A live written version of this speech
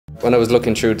When I was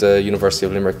looking through the University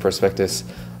of Limerick prospectus,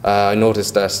 I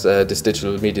noticed that this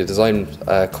digital media design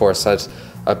course had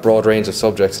a broad range of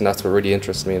subjects, and that's what really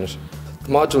interests me in it. The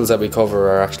modules that we cover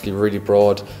are actually really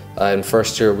broad. In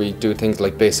first year we do things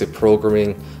like basic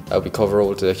programming, we cover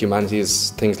all the humanities,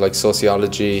 things like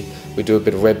sociology, we do a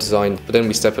bit of web design, but then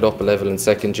we step it up a level in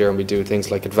second year and we do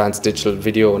things like advanced digital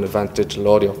video and advanced digital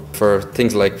audio. For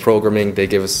things like programming, they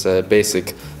give us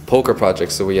basic poker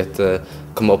projects, so we have to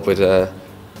come up with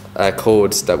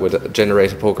codes that would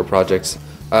generate a poker project.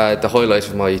 The highlight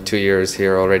of my 2 years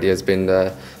here already has been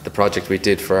the project we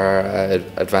did for our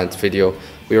advanced video.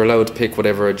 We were allowed to pick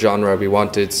whatever genre we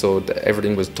wanted, so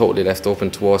everything was totally left open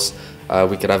to us.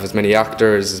 We could have as many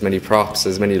actors, as many props,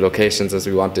 as many locations as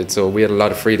we wanted, so we had a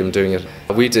lot of freedom doing it.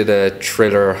 We did a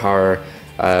thriller horror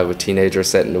with teenagers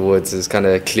set in the woods. It was kind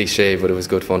of cliche, but it was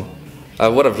good fun.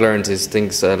 What I've learned is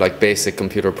things like basic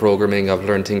computer programming. I've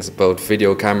learned things about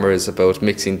video cameras, about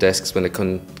mixing desks when it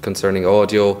concerning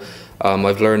audio.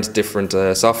 I've learned different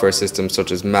software systems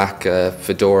such as Mac,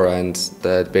 Fedora and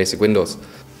the basic Windows.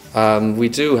 We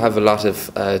do have a lot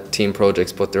of team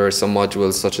projects, but there are some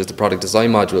modules such as the product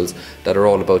design modules that are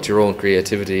all about your own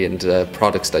creativity and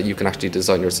products that you can actually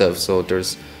design yourself, so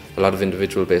there's a lot of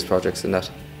individual based projects in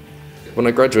that. When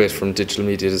I graduate from digital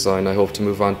media design, I hope to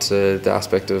move on to the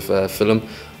aspect of film.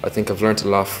 I think I've learned a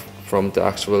lot from the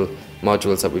actual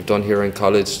modules that we've done here in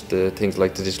college, the things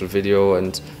like the digital video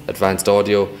and advanced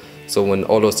audio. So when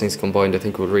all those things combined, I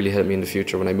think it will really help me in the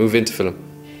future when I move into film.